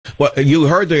Well, you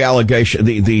heard the allegation,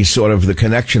 the sort of the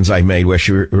connections I made, where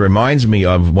she reminds me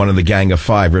of one of the Gang of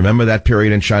Five. Remember that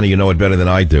period in China? You know it better than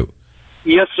I do.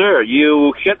 Yes, sir.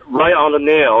 You hit right on the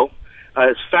nail.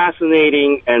 It's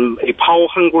fascinating, and a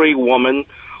power-hungry woman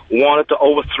wanted to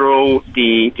overthrow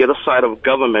the other side of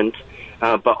government,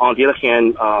 but on the other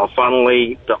hand,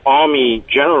 finally, the army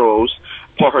generals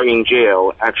put her in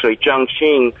jail. Actually, Jiang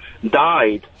Qing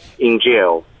died in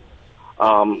jail.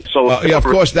 Yeah, of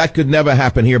course, that could never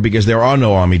happen here because there are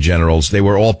no army generals. They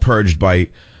were all purged by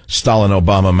Stalin,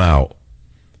 Obama, Mao.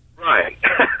 Right.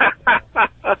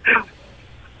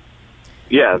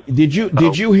 Yeah. Did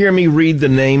you hear me read the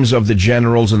names of the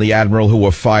generals and the admiral who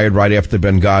were fired right after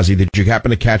Benghazi? Did you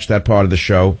happen to catch that part of the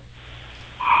show?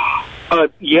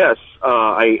 Yes,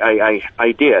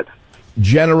 I did.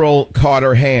 General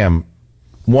Carter Ham,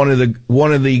 one of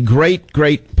the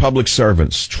great public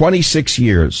servants, 26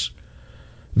 years,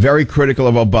 very critical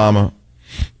of Obama,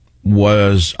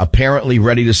 was apparently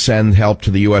ready to send help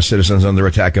to the U.S. citizens under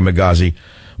attack in Benghazi,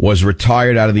 was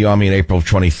retired out of the Army in April of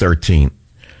 2013.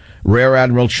 Rear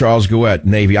Admiral Charles Gouet,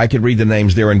 Navy. I could read the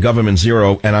names. They're in Government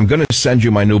Zero, and I'm going to send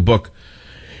you my new book.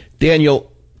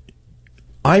 Daniel,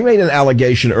 I made an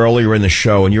allegation earlier in the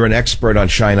show, and you're an expert on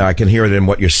China. I can hear it in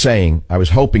what you're saying. I was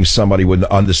hoping somebody would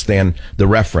understand the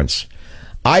reference.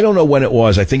 I don't know when it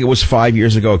was. I think it was 5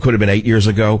 years ago. It could have been 8 years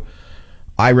ago.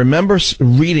 I remember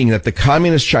reading that the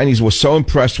communist Chinese were so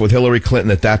impressed with Hillary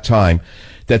Clinton at that time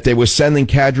that they were sending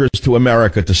cadres to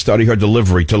America to study her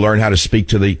delivery, to learn how to speak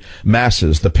to the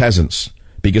masses, the peasants,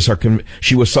 because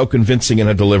she was so convincing in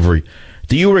her delivery.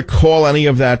 Do you recall any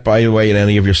of that, by the way, in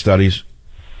any of your studies?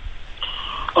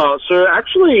 Sir,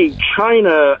 actually,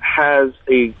 China had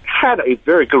a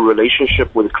very good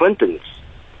relationship with the Clintons.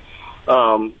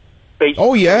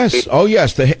 Oh, yes.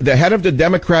 The head of the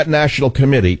Democrat National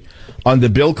Committee under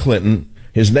Bill Clinton,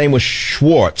 his name was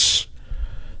Schwartz.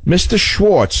 Mr.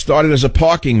 Schwartz started as a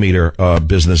parking meter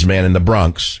businessman in the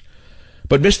Bronx.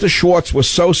 But Mr. Schwartz was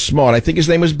so smart. I think his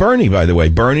name was Bernie, by the way.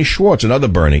 Bernie Schwartz, another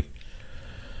Bernie.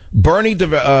 Bernie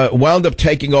wound up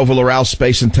taking over Loral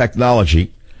Space and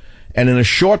Technology. And in a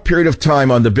short period of time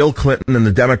under Bill Clinton and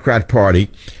the Democrat Party,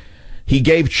 he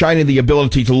gave China the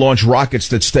ability to launch rockets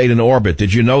that stayed in orbit.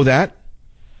 Did you know that?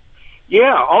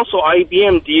 Yeah, also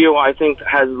IBM deal, I think,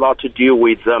 has a lot to do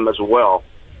with them as well,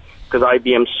 because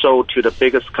IBM sold to the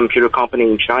biggest computer company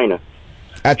in China.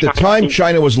 At the time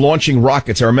China was launching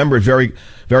rockets, I remember it very,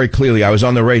 very clearly. I was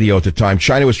on the radio at the time.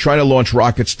 China was trying to launch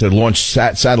rockets to launch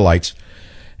satellites,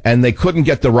 and they couldn't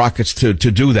get the rockets to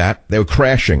do that. They were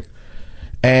crashing.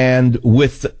 And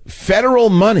with federal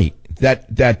money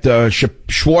that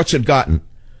Schwartz had gotten,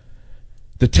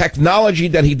 the technology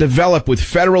that he developed with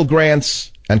federal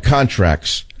grants and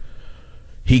contracts,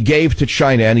 he gave to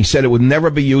China, and he said it would never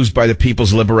be used by the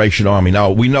People's Liberation Army. Now,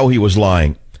 we know he was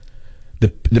lying.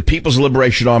 The People's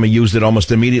Liberation Army used it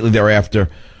almost immediately thereafter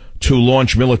to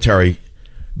launch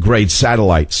military-grade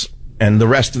satellites. And the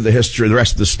rest of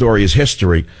the story is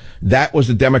history. That was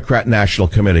the Democrat National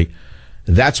Committee.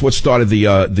 That's what started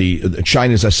the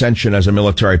China's ascension as a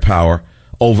military power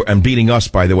over and beating us,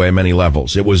 by the way, at many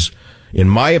levels. It was, in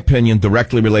my opinion,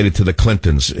 directly related to the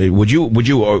Clintons. Would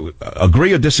you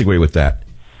agree or disagree with that?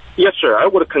 Yes, sir. I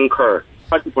would concur,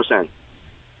 100%.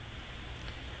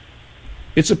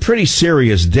 It's a pretty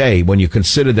serious day when you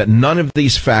consider that none of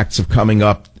these facts are coming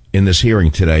up in this hearing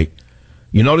today.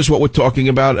 You notice what we're talking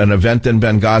about, an event in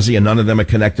Benghazi, and none of them are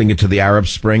connecting it to the Arab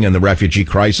Spring and the refugee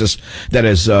crisis that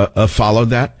has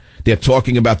followed that. They're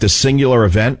talking about this singular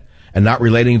event and not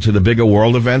relating to the bigger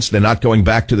world events. They're not going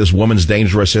back to this woman's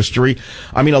dangerous history.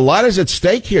 I mean, a lot is at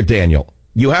stake here, Daniel.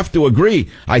 You have to agree.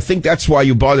 I think that's why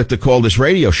you bothered to call this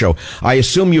radio show. I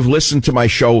assume you've listened to my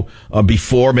show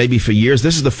before, maybe for years.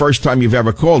 This is the first time you've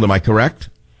ever called. Am I correct?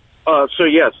 Sir,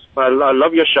 yes. I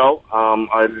love your show.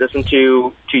 I listen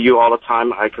to you all the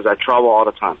time because I travel all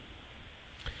the time.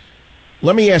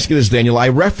 Let me ask you this, Daniel. I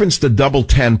referenced the Double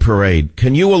 10 parade.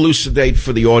 Can you elucidate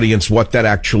for the audience what that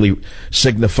actually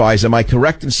signifies? Am I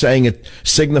correct in saying it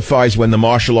signifies when the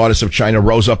martial artists of China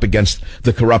rose up against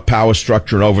the corrupt power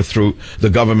structure and overthrew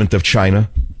the government of China?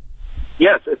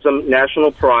 Yes, it's a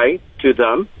national pride to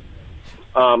them.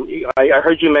 I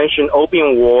heard you mention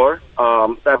Opium War.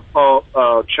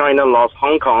 China lost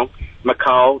Hong Kong,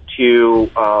 Macau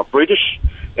to British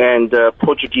and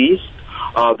Portuguese.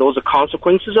 Those are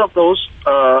consequences of those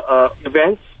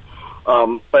events.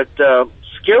 But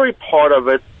scary part of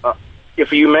it,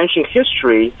 if you mention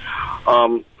history,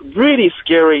 really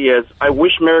scary is I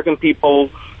wish American people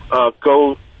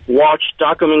go watch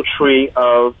documentary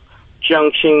of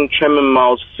Jiang Qing, Chairman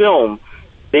Mao's film.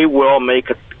 They will make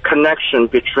a connection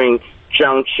between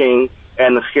Jiang Qing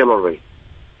and Hillary.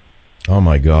 Oh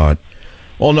my God.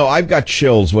 Well, no, I've got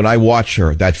chills when I watch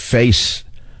her. That face,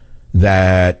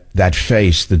 that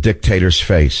face, the dictator's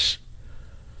face,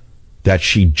 that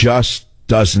she just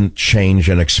doesn't change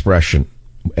an expression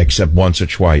except once or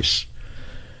twice.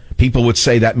 People would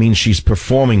say that means she's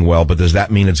performing well, but does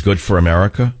that mean it's good for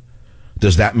America?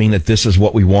 Does that mean that this is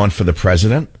what we want for the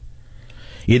president?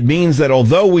 It means that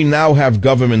although we now have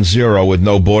government zero with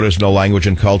no borders, no language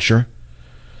and culture,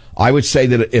 I would say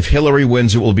that if Hillary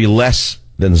wins, it will be less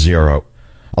than zero.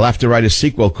 I'll have to write a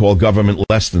sequel called Government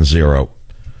Less Than Zero.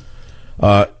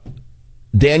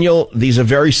 Daniel, these are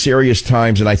very serious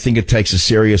times, and I think it takes a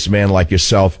serious man like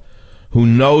yourself who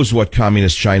knows what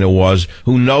communist China was,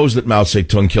 who knows that Mao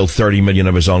Zedong killed 30 million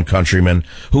of his own countrymen,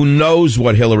 who knows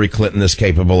what Hillary Clinton is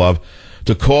capable of,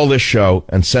 to call this show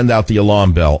and send out the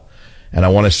alarm bell. And I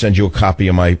want to send you a copy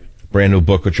of my brand new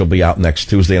book, which will be out next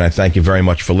Tuesday, and I thank you very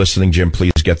much for listening. Jim,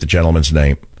 please get the gentleman's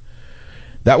name.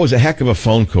 That was a heck of a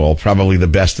phone call, probably the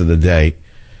best of the day,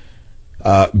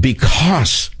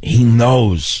 because he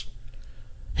knows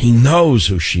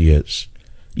who she is.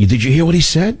 Did you hear what he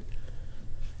said?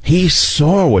 He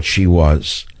saw what she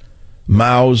was.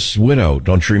 Mao's widow.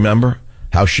 Don't you remember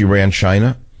how she ran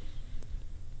China?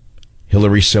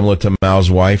 Hillary similar to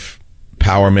Mao's wife.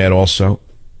 Power mad also.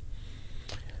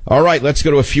 All right, let's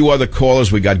go to a few other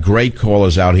callers. We got great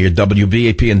callers out here.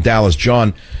 WBAP in Dallas.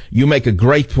 John, you make a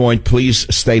great point. Please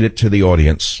state it to the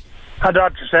audience. Hi,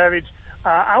 Dr. Savage.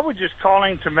 I was just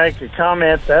calling to make a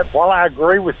comment that while I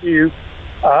agree with you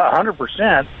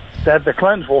 100% that the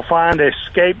Clintons will find a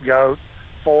scapegoat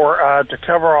for to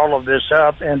cover all of this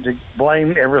up and to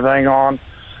blame everything on,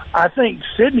 I think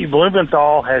Sidney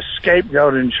Blumenthal has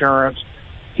scapegoat insurance.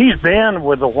 He's been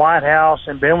with the White House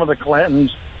and been with the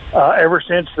Clintons ever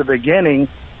since the beginning,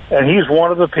 and he's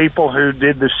one of the people who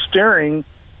did the steering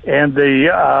and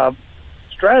the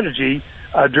strategy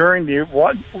during the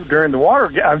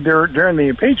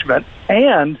impeachment,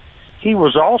 and he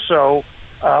was also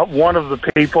one of the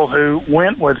people who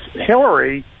went with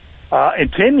Hillary,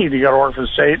 intending to go to work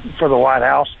for the White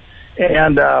House,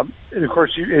 and of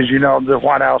course, as you know, the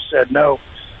White House said no.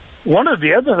 One of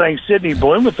the other things Sidney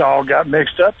Blumenthal got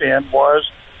mixed up in was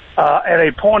at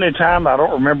a point in time, I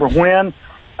don't remember when,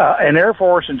 an Air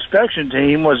Force inspection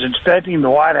team was inspecting the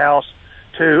White House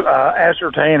to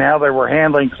ascertain how they were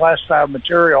handling classified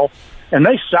material, and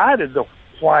they cited the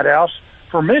White House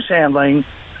for mishandling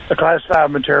the classified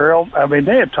material. I mean,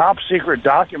 they had top secret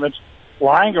documents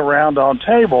lying around on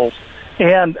tables,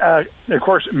 and of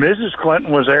course, Mrs.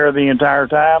 Clinton was there the entire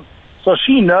time, so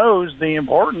she knows the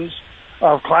importance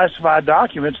of classified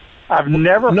documents. I've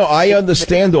never... No, I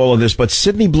understand all of this, but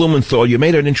Sidney Blumenthal, you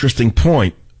made an interesting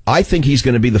point. I think he's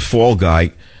going to be the fall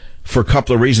guy for a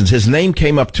couple of reasons. His name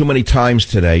came up too many times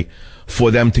today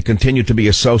for them to continue to be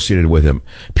associated with him.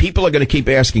 People are going to keep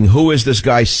asking, who is this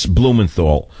guy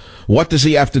Blumenthal? What does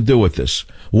he have to do with this?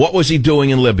 What was he doing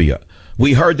in Libya?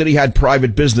 We heard that he had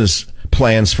private business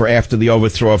plans for after the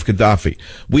overthrow of Gaddafi.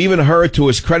 We even heard to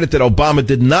his credit that Obama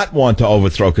did not want to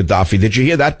overthrow Gaddafi. Did you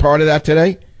hear that part of that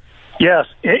today? Yes.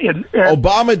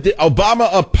 Obama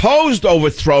opposed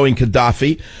overthrowing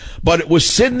Gaddafi, but it was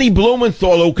Sidney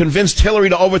Blumenthal who convinced Hillary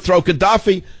to overthrow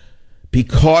Gaddafi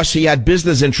because he had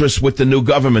business interests with the new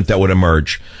government that would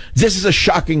emerge. This is a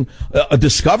shocking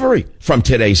discovery from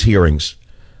today's hearings.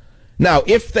 Now,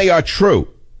 if they are true,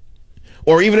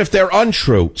 or even if they're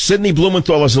untrue, Sidney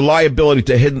Blumenthal has a liability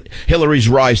to Hillary's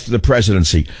rise to the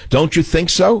presidency. Don't you think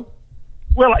so?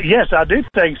 Well, yes, I do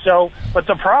think so. But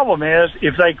the problem is,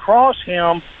 if they cross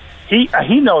him,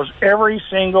 he knows every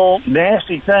single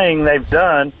nasty thing they've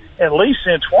done, at least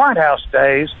since White House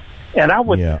days. And I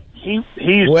would, he's.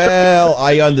 Well,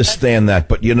 I understand that,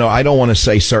 but I don't want to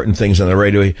say certain things on the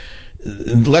radio.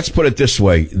 Let's put it this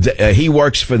way: he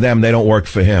works for them; they don't work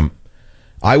for him.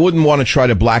 I wouldn't want to try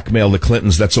to blackmail the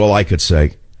Clintons. That's all I could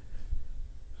say.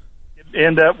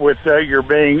 End up with you're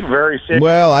being very serious.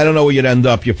 Well, I don't know where you'd end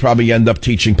up. You'd probably end up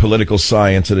teaching political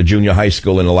science at a junior high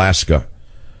school in Alaska,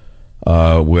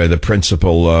 where the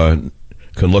principal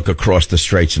can look across the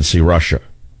straits and see Russia.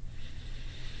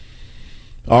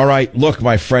 All right, look,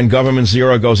 my friend, Government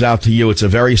Zero goes out to you. It's a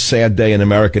very sad day in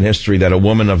American history that a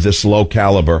woman of this low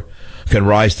caliber can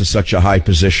rise to such a high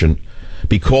position,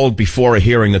 be called before a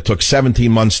hearing that took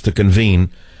 17 months to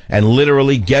convene, and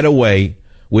literally get away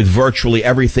with virtually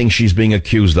everything she's being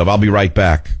accused of. I'll be right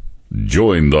back.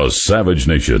 Join the Savage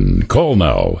Nation. Call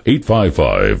now,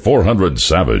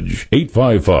 855-400-SAVAGE,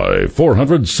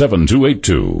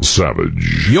 855-400-7282.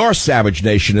 Savage. Your Savage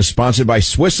Nation is sponsored by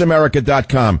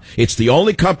SwissAmerica.com. It's the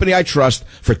only company I trust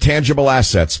for tangible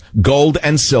assets, gold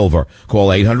and silver. Call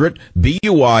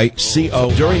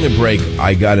 800-BUICO. During the break,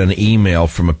 I got an email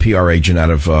from a PR agent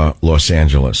out of Los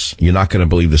Angeles. You're not going to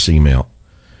believe this email.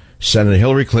 Senator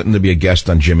Hillary Clinton to be a guest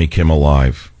on Jimmy Kimmel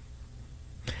Live.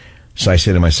 So I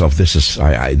say to myself,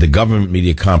 the government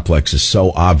media complex is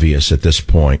so obvious at this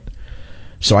point.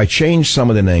 So I changed some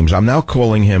of the names. I'm now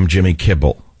calling him Jimmy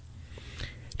Kibble.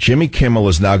 Jimmy Kimmel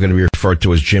is now going to be referred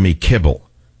to as Jimmy Kibble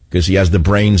because he has the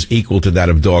brains equal to that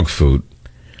of dog food.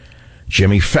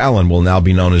 Jimmy Fallon will now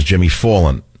be known as Jimmy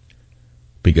Fallon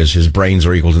because his brains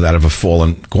are equal to that of a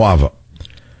fallen guava.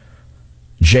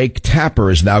 Jake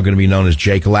Tapper is now going to be known as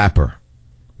Jake Lapper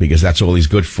because that's all he's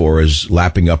good for, is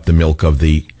lapping up the milk of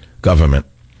the government.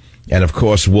 And of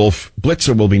course, Wolf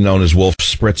Blitzer will be known as Wolf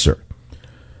Spritzer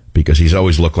because he's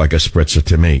always looked like a spritzer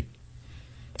to me.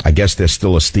 I guess there's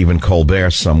still a Stephen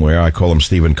Colbert somewhere. I call him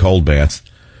Stephen Coldbath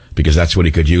because that's what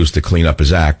he could use to clean up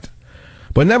his act.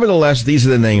 But nevertheless, these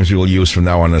are the names we will use from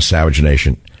now on in the Savage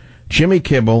Nation. Jimmy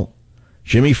Kibble,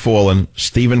 Jimmy Fallon,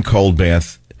 Stephen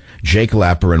Coldbath, Jake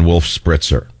Lapper, and Wolf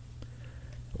Spritzer.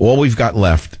 All we've got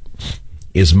left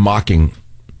is mocking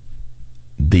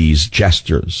these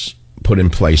gestures put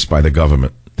in place by the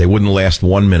government. They wouldn't last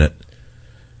 1 minute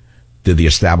did the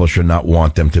establishment not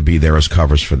want them to be there as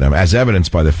covers for them, as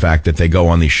evidenced by the fact that they go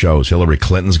on these shows. Hillary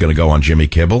Clinton's going to go on Jimmy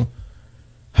Kibble.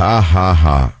 Ha, ha,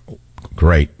 ha.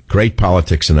 Great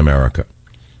politics in America.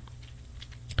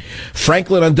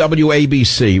 Franklin on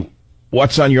WABC,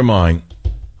 what's on your mind?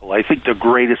 Well, I think the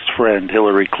greatest friend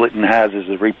Hillary Clinton has is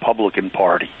the Republican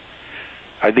Party.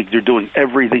 I think they're doing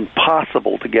everything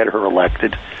possible to get her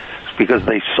elected because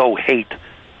they so hate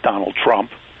Donald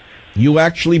Trump. You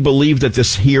actually believe that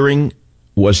this hearing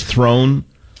was thrown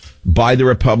by the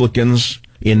Republicans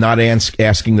in not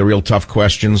asking the real tough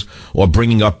questions or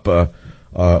bringing up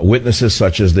witnesses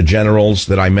such as the generals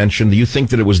that I mentioned? Do you think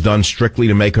that it was done strictly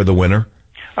to make her the winner?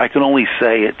 I can only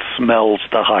say it smells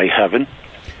to high heaven.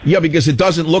 Yeah, because it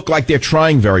doesn't look like they're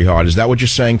trying very hard. Is that what you're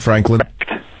saying, Franklin?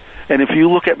 And if you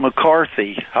look at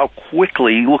McCarthy, how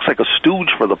quickly he looks like a stooge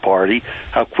for the party,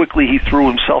 how quickly he threw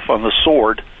himself on the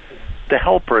sword to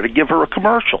help her, to give her a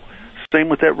commercial. Same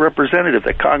with that representative,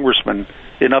 that congressman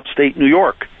in upstate New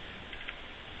York.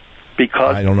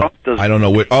 Because I don't know.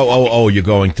 Oh, you're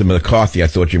going to McCarthy. I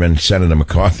thought you meant Senator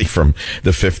McCarthy from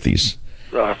the 50s.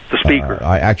 The speaker.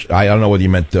 I don't know whether you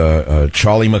meant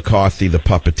Charlie McCarthy, the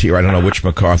puppeteer. I don't know which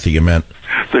McCarthy you meant.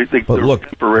 But look,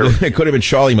 it could have been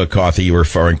Charlie McCarthy you were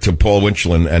referring to, Paul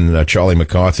Winchell and Charlie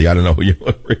McCarthy. I don't know who you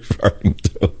were referring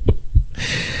to.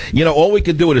 You know, all we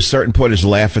could do at a certain point is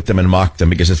laugh at them and mock them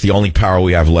because it's the only power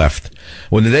we have left.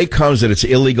 When the day comes that it's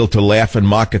illegal to laugh and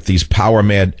mock at these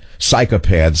power-mad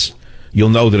psychopaths, you'll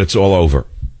know that it's all over.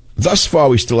 Thus far,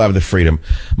 we still have the freedom.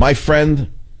 My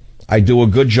friend, I do a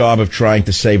good job of trying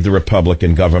to save the Republic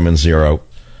in Government Zero.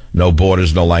 No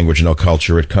borders, no language, no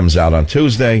culture. It comes out on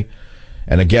Tuesday.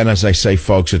 And again, as I say,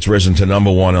 folks, it's risen to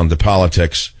number one on the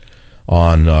politics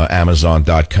on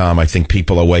Amazon.com. I think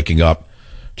people are waking up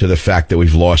to the fact that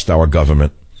we've lost our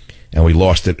government. And we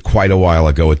lost it quite a while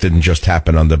ago. It didn't just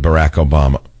happen under Barack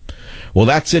Obama. Well,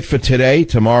 that's it for today.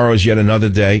 Tomorrow is yet another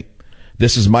day.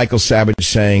 This is Michael Savage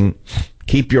saying,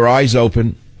 keep your eyes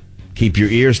open. Keep your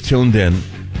ears tuned in.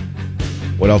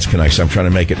 What else can I say? I'm trying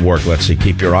to make it work. Let's see.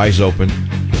 Keep your eyes open.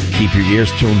 Keep your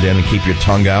ears tuned in and keep your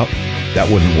tongue out. That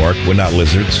wouldn't work. We're not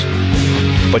lizards.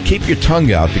 But keep your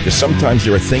tongue out because sometimes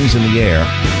there are things in the air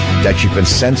that you can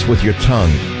sense with your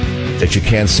tongue that you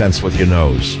can't sense with your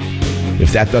nose.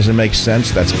 If that doesn't make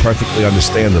sense, that's perfectly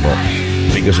understandable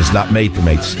because it's not made to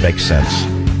make sense.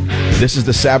 This is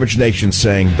the Savage Nation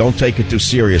saying, don't take it too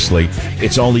seriously.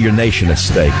 It's only your nation at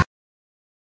stake.